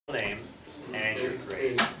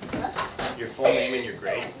full name and your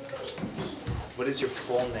grade? What is your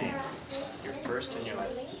full name? Your first and your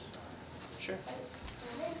last name? Sure.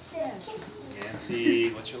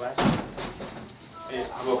 Nancy, what's your last name?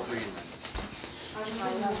 How about Korean?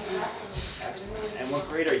 Excellent. And what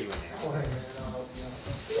grade are you in, Nancy?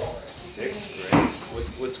 Sixth grade.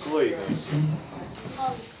 What school are you going to?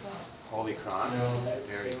 Holy Cross.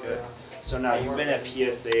 Very good. So now you've been at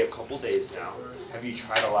PSA a couple days now. Have you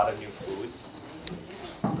tried a lot of new foods?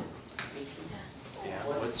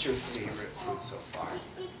 Yeah. What's your favorite food so far?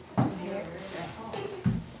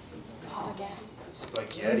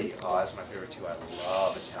 Spaghetti. Oh, that's my favorite too. I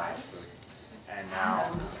love Italian food. And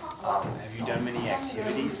now, have you done many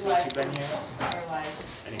activities since you've been here?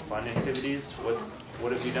 Any fun activities?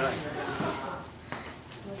 What have you done?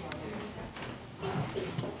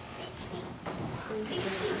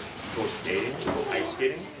 Go skating? Ice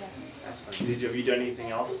skating? Excellent. Have you done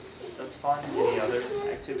anything else that's fun? Any other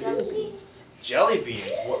activities? Jelly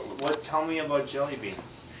beans. Tell me about jelly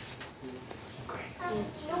beans.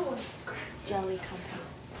 Jelly company.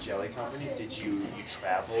 Jelly company? Did you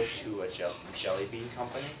travel to a jelly bean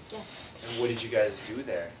company? Yes. And what did you guys do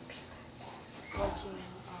there? Watching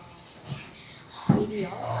video.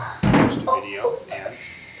 Watched a video and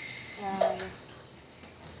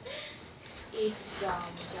Eat some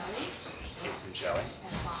jelly. ate some jelly.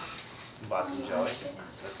 And mom. Bought some jelly.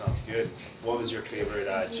 That sounds good. What was your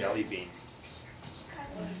favorite jelly bean?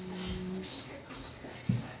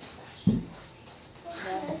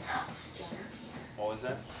 What was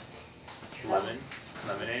that?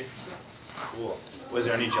 Lemonade? Cool. Was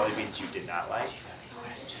there any jelly beans you did not like?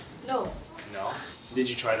 No. No? Did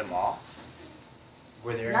you try them all?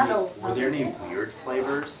 Were there Not any weird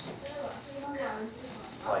flavors?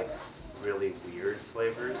 Like really weird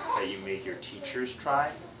flavors that you made your teachers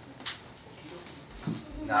try?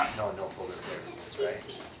 No polar flavors, right?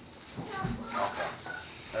 Okay.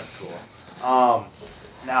 That's cool.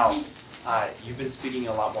 Now, you've been speaking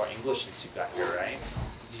a lot more English since you got here, right?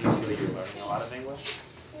 Do you feel like you're learning a lot of English?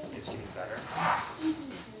 It's getting better?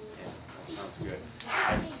 Yes. Yeah, that sounds good.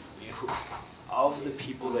 And of the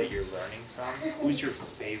people that you're learning from, who's your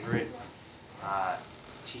favorite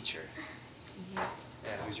teacher? Yeah.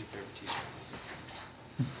 Yeah, who's your favorite teacher?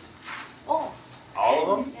 Oh. All of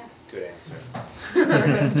them? Yeah. Good answer. Good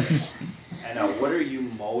answer. And what are you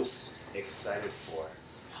most excited for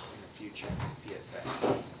in the future with PSA?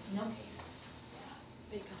 No.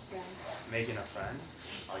 Make a friend. Making a friend?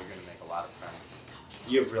 Oh, you're going to make a lot of friends.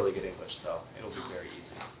 You have really good English, so it'll be very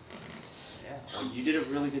easy. Yeah, well, you did a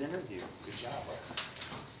really good interview. Good job.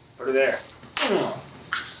 Put her there.